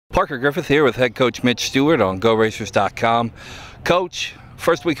Parker Griffith here with head coach Mitch Stewart on GoRacers.com. Coach,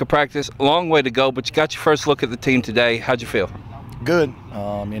 first week of practice, long way to go, but you got your first look at the team today. How'd you feel? Good.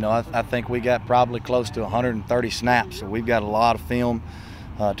 I think we got probably close to 130 snaps, so we've got a lot of film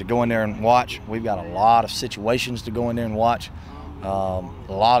to go in there and watch. We've got a lot of situations to go in there and watch. A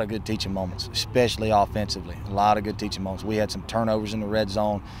lot of good teaching moments, especially offensively. A lot of good teaching moments. We had some turnovers in the red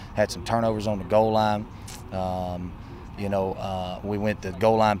zone, had some turnovers on the goal line. We went to the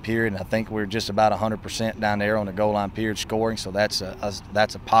goal line period, and I think we're just about 100% down there on the goal line period scoring, so that's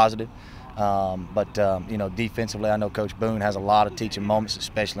a positive. Defensively, I know Coach Boone has a lot of teaching moments,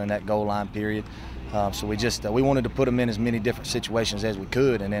 especially in that goal line period. So we wanted to put them in as many different situations as we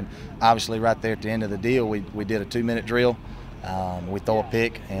could, and then obviously right there at the end of the deal, we did a 2-minute drill. We throw a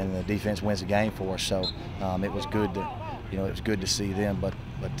pick, and the defense wins the game for us. So it was good to see them, but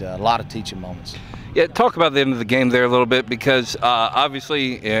a lot of teaching moments. Yeah, talk about the end of the game there a little bit, because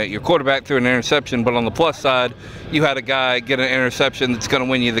obviously your quarterback threw an interception, but on the plus side, you had a guy get an interception that's going to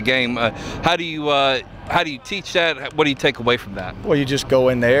win you the game. How do you teach that? What do you take away from that? Well, you just go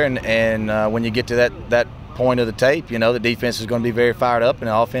in there, and when you get to that point of the tape, the defense is going to be very fired up, and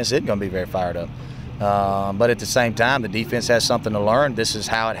the offense isn't going to be very fired up. But at the same time, the defense has something to learn. This is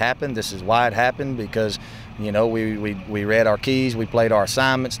how it happened. This is why it happened, because we read our keys, we played our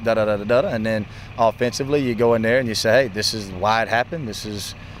assignments, and then offensively you go in there and you say, hey, this is why it happened. This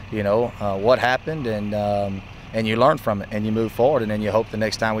is what happened, and you learn from it and you move forward, and then you hope the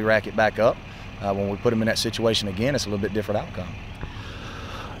next time we rack it back up, when we put them in that situation again, it's a little bit different outcome.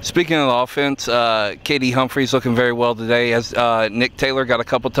 Speaking of the offense, K.D. Humphrey's looking very well today. As Nick Taylor got a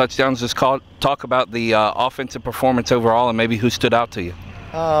couple touchdowns. Just talk about the offensive performance overall, and maybe who stood out to you.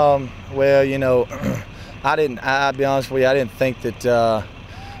 I'll be honest with you, I didn't think that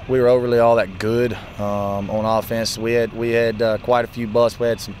we were overly all that good on offense. We had quite a few busts. We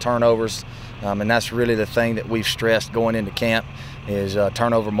had some turnovers, and that's really the thing that we've stressed going into camp is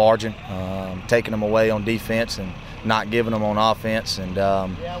turnover margin, taking them away on defense and not giving them on offense, and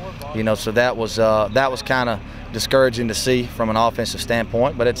so that was kind of discouraging to see from an offensive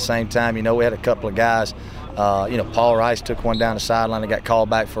standpoint. But at the same time, we had a couple of guys. Paul Rice took one down the sideline and got called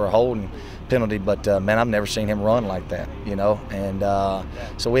back for a holding penalty, but man, I've never seen him run like that. And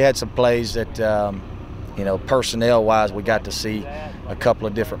so we had some plays that personnel-wise, we got to see a couple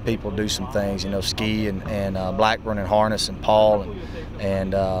of different people do some things. Ski and Blackburn and Harness and Paul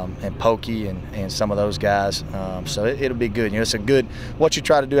and Pokey and some of those guys. So it'll be good. It's a good. What you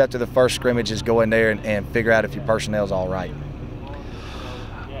try to do after the first scrimmage is go in there and figure out if your personnel's all right.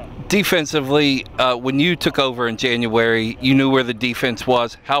 Defensively, when you took over in January, you knew where the defense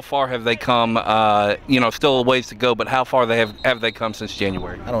was. How far have they come? Still a ways to go, but how far have they come since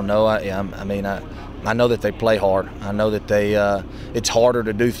January? I don't know. I know that they play hard. I know that it's harder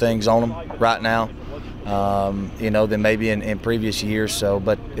to do things on them right now, than maybe in previous years. So,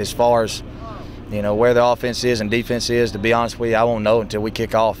 but as far as where the offense is and defense is, to be honest with you, I won't know until we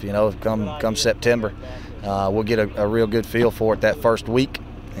kick off. Come September, we'll get a real good feel for it that first week.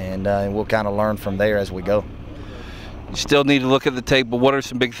 And we'll kind of learn from there as we go. You still need to look at the tape, but what are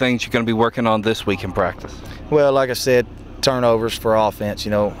some big things you're going to be working on this week in practice? Well, like I said, turnovers for offense.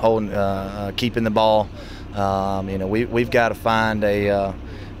 Holding, keeping the ball. We've got to find a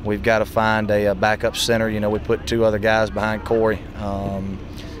backup center. We put 2 other guys behind Corey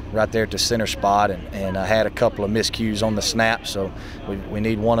right there at the center spot, and I had a couple of miscues on the snap, so we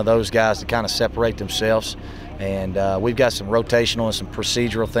need one of those guys to kind of separate themselves. And we've got some rotational and some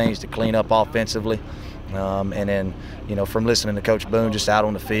procedural things to clean up offensively. And then, from listening to Coach Boone just out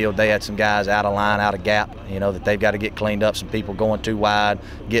on the field, they had some guys out of line, out of gap, that they've got to get cleaned up, some people going too wide,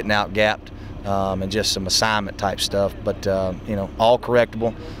 getting out gapped, and just some assignment type stuff. But, all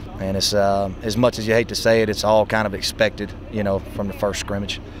correctable. And it's, as much as you hate to say it, it's all kind of expected, from the first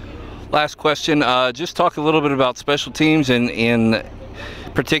scrimmage. Last question, just talk a little bit about special teams and in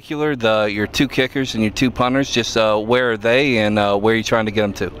particular your 2 kickers and your 2 punters. Just where are they and where are you trying to get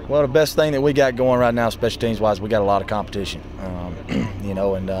them to? Well, the best thing that we got going right now special teams wise, we got a lot of competition.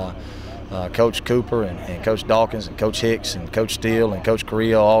 Coach Cooper and Coach Dawkins and Coach Hicks and Coach Steele and Coach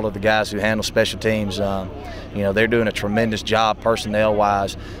Carrillo, all of the guys who handle special teams, they're doing a tremendous job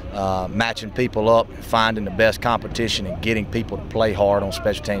personnel-wise, matching people up, finding the best competition and getting people to play hard on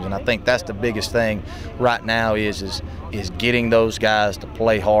special teams. And I think that's the biggest thing right now is getting those guys to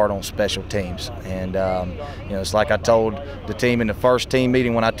play hard on special teams. And, it's like I told the team in the first team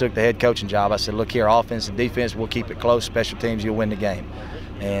meeting when I took the head coaching job. I said, look here, offense and defense, we'll keep it close. Special teams, you'll win the game.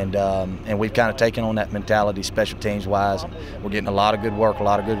 and we've kind of taken on that mentality special teams wise. And we're getting a lot of good work, a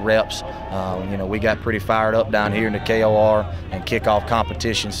lot of good reps. You know, we got pretty fired up down here in the KOR and kickoff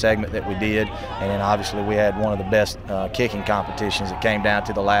competition segment that we did, and then obviously we had one of the best kicking competitions. It came down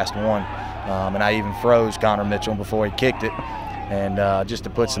to the last one, and I even froze Connor Mitchell before he kicked it, and just to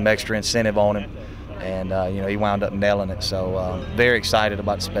put some extra incentive on him. And you know, he wound up nailing it. So very excited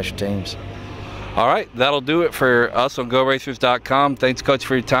about the special teams. All right, that'll do it for us on GoRacers.com. Thanks, Coach,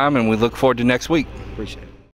 for your time, and we look forward to next week. Appreciate it.